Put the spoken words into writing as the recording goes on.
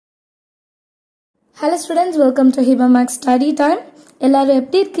Hello students, welcome to Hiba Max Study Time. எல்லாரும்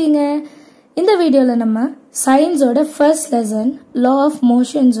எப்படி இருக்கீங்க? இந்த வீடியோல நம்ம சயின்ஸ் ஓட first lesson law of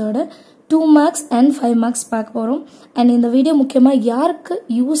motions ஓட 2 marks and 5 marks பார்க்க போறோம். and இந்த வீடியோ முக்கியமா யாருக்கு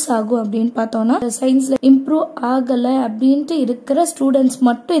யூஸ் ஆகும் அப்படினு பார்த்தோம்னா சயின்ஸ்ல இம்ப்ரூவ் ஆகல அப்படினு இருக்கிற ஸ்டூடண்ட்ஸ்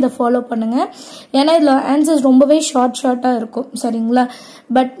மட்டும் இத ஃபாலோ பண்ணுங்க. ஏன்னா இதுல ஆன்சர்ஸ் ரொம்பவே ஷார்ட்டா இருக்கும். சரிங்களா?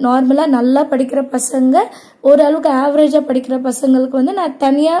 பட் நார்மலா நல்லா படிக்கிற பசங்க ஓரளவுக்கு ஆவரேஜா படிக்கிற பசங்களுக்கு வந்து நான்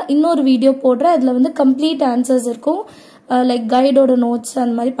தனியா இன்னொரு வீடியோ போடுறேன். அதுல வந்து கம்ப்ளீட் ஆன்சர்ஸ் இருக்கும். லைக் கைடோட நோட்ஸ்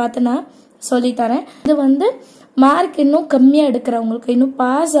அந்த மாதிரி பார்த்து நான் சொல்லி தரேன். இது வந்து மார்க் இன்னும் கம்மியா எடுக்கிறவங்களுக்கு, இன்னும்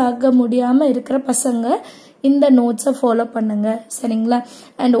பாஸ் ஆக முடியாம இருக்கிற பசங்க இந்த நோட்ஸை ஃபாலோ பண்ணுங்க. சரிங்களா?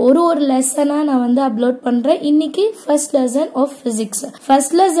 அண்ட் ஒரு லெசனா நான் வந்து அப்லோட் பண்றேன். இன்னைக்கு first lesson of physics.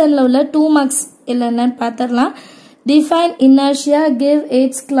 First லெசன்ல உள்ள 2 மார்க்ஸ் என்னன்னு பாத்திரலாம். Define inertia, give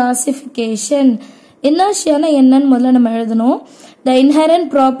its classification. Inertia na என்னன்னு முதல்ல நம்ம எழுதணும். The inherent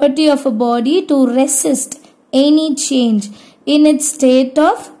property of a body to resist any change in its state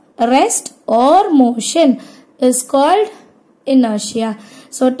of rest or motion is called inertia.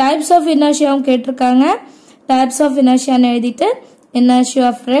 So types of inertia கேட்டிருக்காங்க. Types of inertia எழுதிட்டு inertia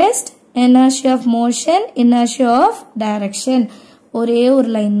of rest, inertia of motion, inertia of direction. ஒரே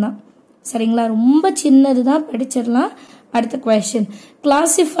ஒரு line தான். சரிங்களா? ரொம்ப சின்னதுதான், படிச்சிடலாம். அடுத்த question.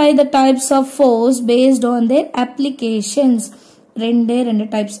 Classify the types of force based on their applications. ரெண்டு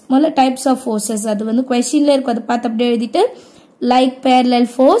types. முதல்ல types of forces. அது வந்து questionல இருக்கும். அதை பார்த்து அப்படியே எழுதிட்டு like parallel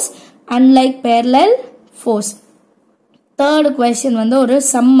force, unlike parallel force. Third question வந்து ஒரு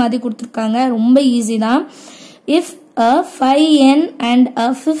sum மாதிரி கொடுத்திருக்காங்க. ரொம்ப ஈஸி தான். If a 5n and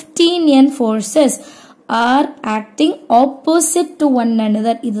a 15n forces are acting opposite to one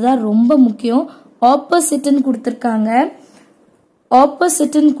another. இதுதான் ரொம்ப முக்கியம். opposite ன்னு கொடுத்திருக்காங்க.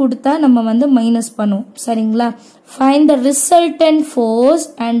 opposite ன்னு கொடுத்தா நம்ம வந்து மைனஸ் பண்ணுவோம். சரிங்களா? Find the resultant force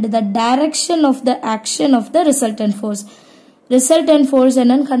and the direction of the action of the resultant force. resultant force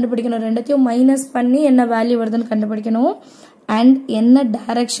என்னன்னு கண்டுபிடிக்கணும். ரெண்டத்தையும் மைனஸ் பண்ணி என்ன வேல்யூ வருதுன்னு கண்டுபிடிக்கணும். அண்ட் என்ன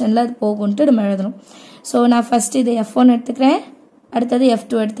டைரக்ஷன்ல அது போகும்ட்டு நம்ம எழுதணும். ஸோ நான் ஃபர்ஸ்ட் இது F1 எடுத்துக்கிறேன், அடுத்தது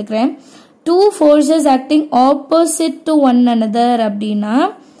F2 எடுத்துக்கிறேன். 2 forces acting opposite to one another அப்படின்னா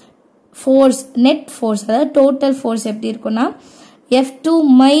force, net force, அதாவது total force எப்படி இருக்கும்னா F2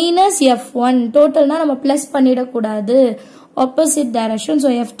 minus F1. totalனா நம்ம plus பண்ணிடக்கூடாது, opposite direction.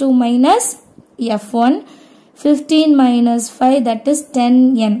 so F2 minus F1. 15 minus 5, that is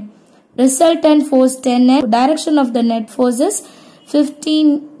 10n. resultant force 10n. direction of the net force is 15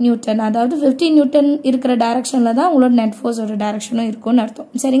 Newton. அதாவது 15 Newton இருக்கிற directionல தான் உங்களோட net force ஒரு directionம் இருக்கும்னு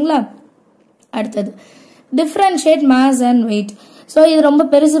அர்த்தம். சரிங்களா? அடுத்தது differentiate mass and weight. so இது ரொம்ப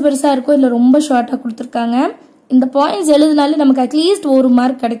பெருசா இருக்கும். இதுல ரொம்ப ஷார்ட்டா கொடுத்திருக்காங்க. இந்த பாயிண்ட்ஸ் எழுதினாலே நமக்கு அட்லீஸ்ட் 1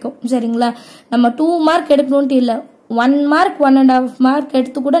 மார்க் கிடைக்கும். சரிங்களா? நம்ம 2 மார்க் எடுக்கணும்ட்டு இல்ல, 1 மார்க் 1.5 மார்க்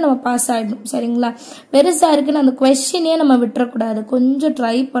எடுத்து கூட நம்ம பாஸ் ஆயிடணும். சரிங்களா? பெருசா இருக்குன்னு அந்த கொஸ்டினே நம்ம விட்டுறக்கூடாது, கொஞ்சம்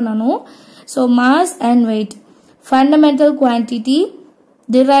ட்ரை பண்ணணும். So mass and wait, fundamental quantity,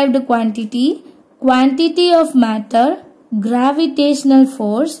 derived quantity, quantity of matter, gravitational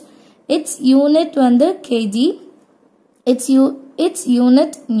force, its unit வந்து kg, its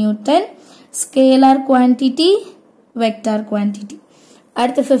unit Newton, scalar quantity, vector quantity.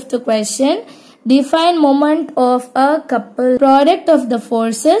 அடுத்த 5th question. Define moment of a couple. Product of the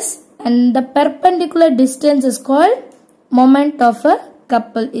forces and the perpendicular distance is called moment of a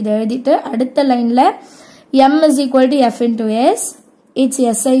couple. இது எழுதிட்டு அடுத்த லைன்ல m is equal to f into s, its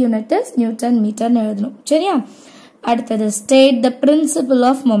SI unit is Newton meter எழுதணும். சரியா? அடுத்தது state the principle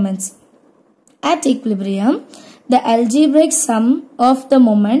of moments. At equilibrium, the algebraic sum of the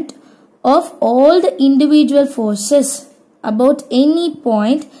moment of all the individual forces about any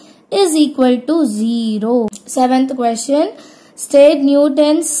point is equal to 0. 7th question. State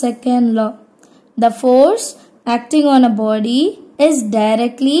Newton's second law. The force acting on a body is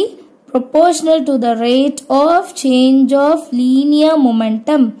directly proportional to the rate of change of linear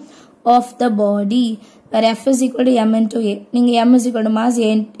momentum of the body, where F is equal to m into a. நீங்க m is equal to mass,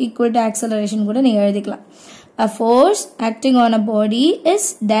 a equal to acceleration கூட நீங்க எழுதிக்கலாம். A force acting on a body is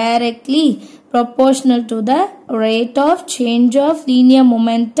directly proportional to the rate of change of linear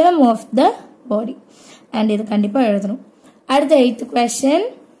momentum of the body. And இது கண்டிப்பா எழுதணும். அடுத்த 8th question.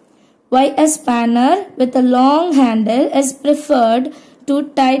 Why a spanner with a long handle is preferred to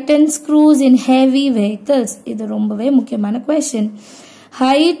tighten screws in heavy vehicles? இது ரொம்பவே முக்கியமான question.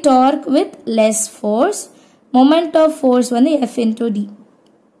 High torque with less force. Moment of force வந்து F into D.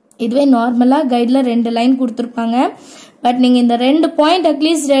 இதுவே நார்மலா கைட்ல 2 லைன் கொடுத்திருப்பாங்க. பட் நீங்க இந்த 2 point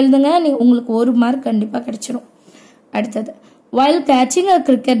at least எழுதுங்க, உங்களுக்கு 1 மார்க் கண்டிப்பா கிடைச்சிரும். அடுத்தது while catching a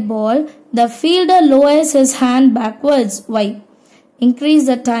cricket ball, the fielder lowers his hand backwards. Why? Increase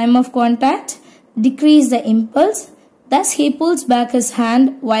the time of contact, decrease the impulse. Thus, he pulls back his hand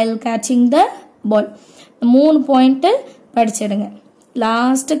while catching the ball. 3 point படிச்சிடுங்க.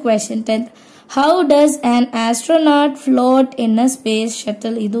 Last question 10th. How does an astronaut float in a space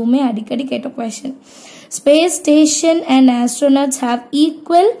shuttle? இதுவுமே அடிக்கடி கேட்ட question. Space station and astronauts have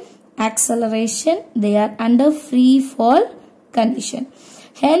equal acceleration. They are under free fall condition.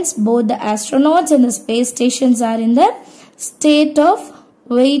 Hence, both the astronauts and the space stations are in the state of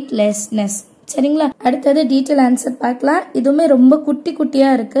weightlessness. சரிங்களா? அடுத்தது detail answer பார்க்கலாம். இதுவுமே ரொம்ப குட்டி குட்டியா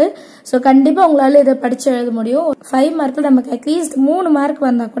இருக்கு. ஸோ கண்டிப்பா உங்களால இதை படிச்சு எழுத முடியும். 5 மார்க்ல நமக்கு அட்லீஸ்ட் 3 மார்க்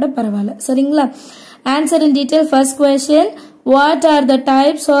வந்தா கூட பரவாயில்ல. சரிங்களா? Answer in detail. First question, what are the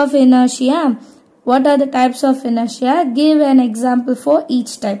types of inertia? What are the types of inertia? Give an example for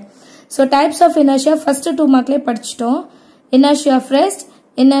each type. So types of inertia first 2 mark படிச்சிட்டோம். Inertia of rest,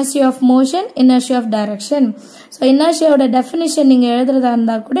 inertia of motion, inertia of direction. So inertia ஓட definition நீங்க எழுதுறதா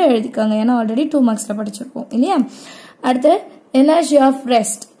இருந்தா கூட எழுதிக்கோங்க. ஏன்னா already 2 மார்க்ஸ்ல படிச்சிருப்போம் இல்லையா? அடுத்து inertia of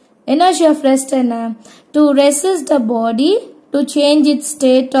rest. Inertia of rest என்ன? To resist the body to change its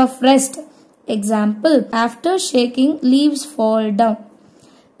state of rest. Example, after shaking leaves fall down.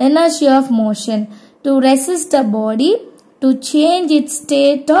 Inertia of motion, to resist the body to change its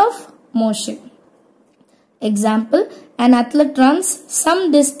state of motion. Example, an athlete runs some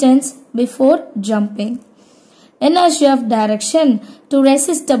distance before jumping. Inertia of direction, to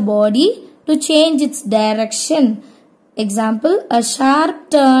resist the body to change its direction. Example, a sharp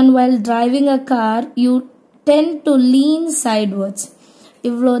turn while driving a car, you tend to lean sideways.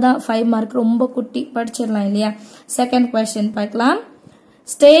 இவ்வளோதான் 5 mark, ரொம்ப குட்டி, படிச்சிடலாம் இல்லையா? Second question பார்க்கலாம்.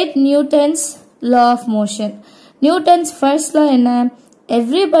 State Newton's law of motion. Newton's first law என்ன?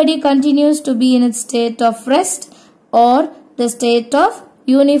 Everybody continues to be in its state of rest or the state of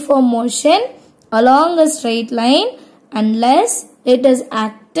uniform motion along a straight line unless it is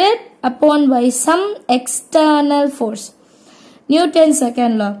acted upon by some external force. Newton's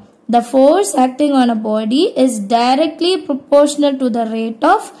second law. The force acting on a body is directly proportional to the rate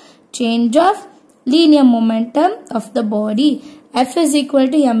of change of linear momentum of the body. F is equal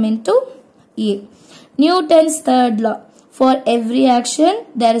to m into a. Newton's third law. For every action,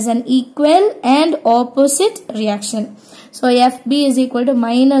 there is an equal and opposite reaction. So, FB is equal to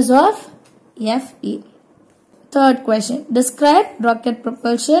minus of FE. Third question. Describe rocket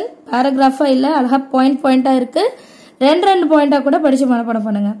propulsion. Paragraph இல்ல அழகா point இருக்கு. ரெண்டு point கூட படிச்சு மனப்பாடம்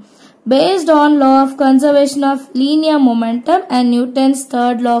பண்ணுங்க. Based on law of conservation of linear momentum and Newton's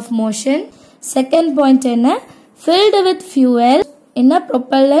third law of motion. Second point என்ன? Filled with fuel in a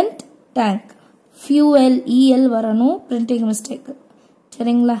propellant tank. Fuel EL வரணும், printing mistake.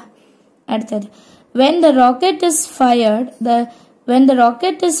 சரிங்களா? அடுத்தது. When the rocket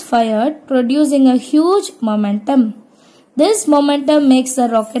is fired producing a huge momentum. This momentum makes the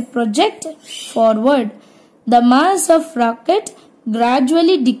rocket project forward. The mass of rocket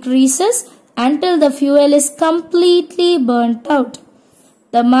gradually decreases until the fuel is completely burnt out.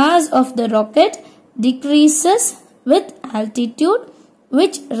 The mass of the rocket decreases with altitude,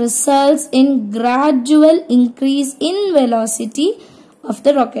 which results in gradual increase in velocity of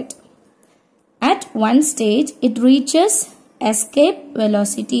the rocket. At one stage, it reaches escape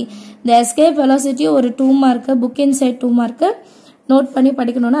velocity. The escape velocity ஒரு 2 mark, book inside 2 mark, note பண்ணி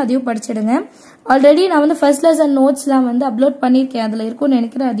படிக்கணும்னா அதையும் படிச்சிடுங்க. Already நான் வந்து first lesson நோட்ஸ்லாம் வந்து upload பண்ணியிருக்கேன், அதில் இருக்கும்னு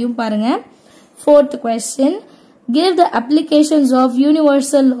நினைக்கிறேன், அதையும் பாருங்க. Fourth question, give the applications of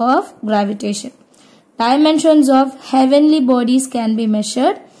universal law of gravitation. Dimensions of heavenly bodies can be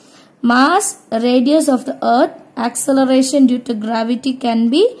measured. Mass, radius of the earth, acceleration due to gravity can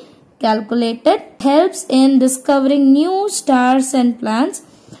be calculated. Helps in discovering new stars and planets.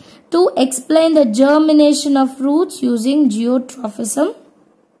 To explain the germination of roots using geotrophism.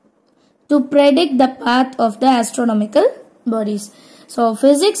 To predict the path of the astronomical bodies. So,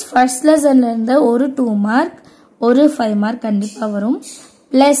 physics first lesson இருந்த ஒரு 2 mark, ஒரு 5 mark கண்டிப்பா வரும்.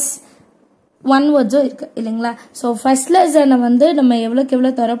 Plus 1 words இருக்கு இல்லைங்களா? So first லெசனை வந்து நம்ம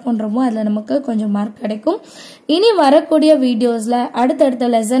எவ்வளோக்கு தர பண்ணுறோமோ அதில் நமக்கு கொஞ்சம் மார்க் கிடைக்கும். இனி வரக்கூடிய வீடியோஸில்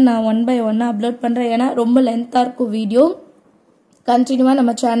அடுத்தடுத்த லெசன் நான் 1 by 1 அப்லோட் பண்ணுறேன். ஏன்னா ரொம்ப லென்த்தாக இருக்கும் வீடியோ. கண்டினியூவாக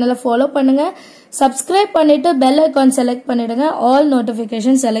நம்ம சேனலை ஃபாலோ பண்ணுங்கள். சப்ஸ்கிரைப் பண்ணிட்டு பெல் ஐக்கான் செலக்ட் பண்ணிடுங்க. ஆல்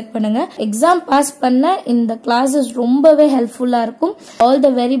நோட்டிஃபிகேஷன் செலக்ட் பண்ணுங்க. எக்ஸாம் பாஸ் பண்ண இந்த கிளாஸஸ் ரொம்பவே ஹெல்ப்ஃபுல்லாக இருக்கும். All the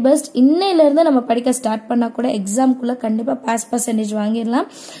very best. இன்னையிலேருந்து நம்ம படிக்க ஸ்டார்ட் பண்ணால் கூட எக்ஸாம்குள்ளே கண்டிப்பாக பாஸ் பர்சன்டேஜ் வாங்கிடலாம்.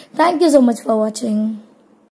 தேங்க்யூ ஸோ மச் ஃபார் வாட்சிங்.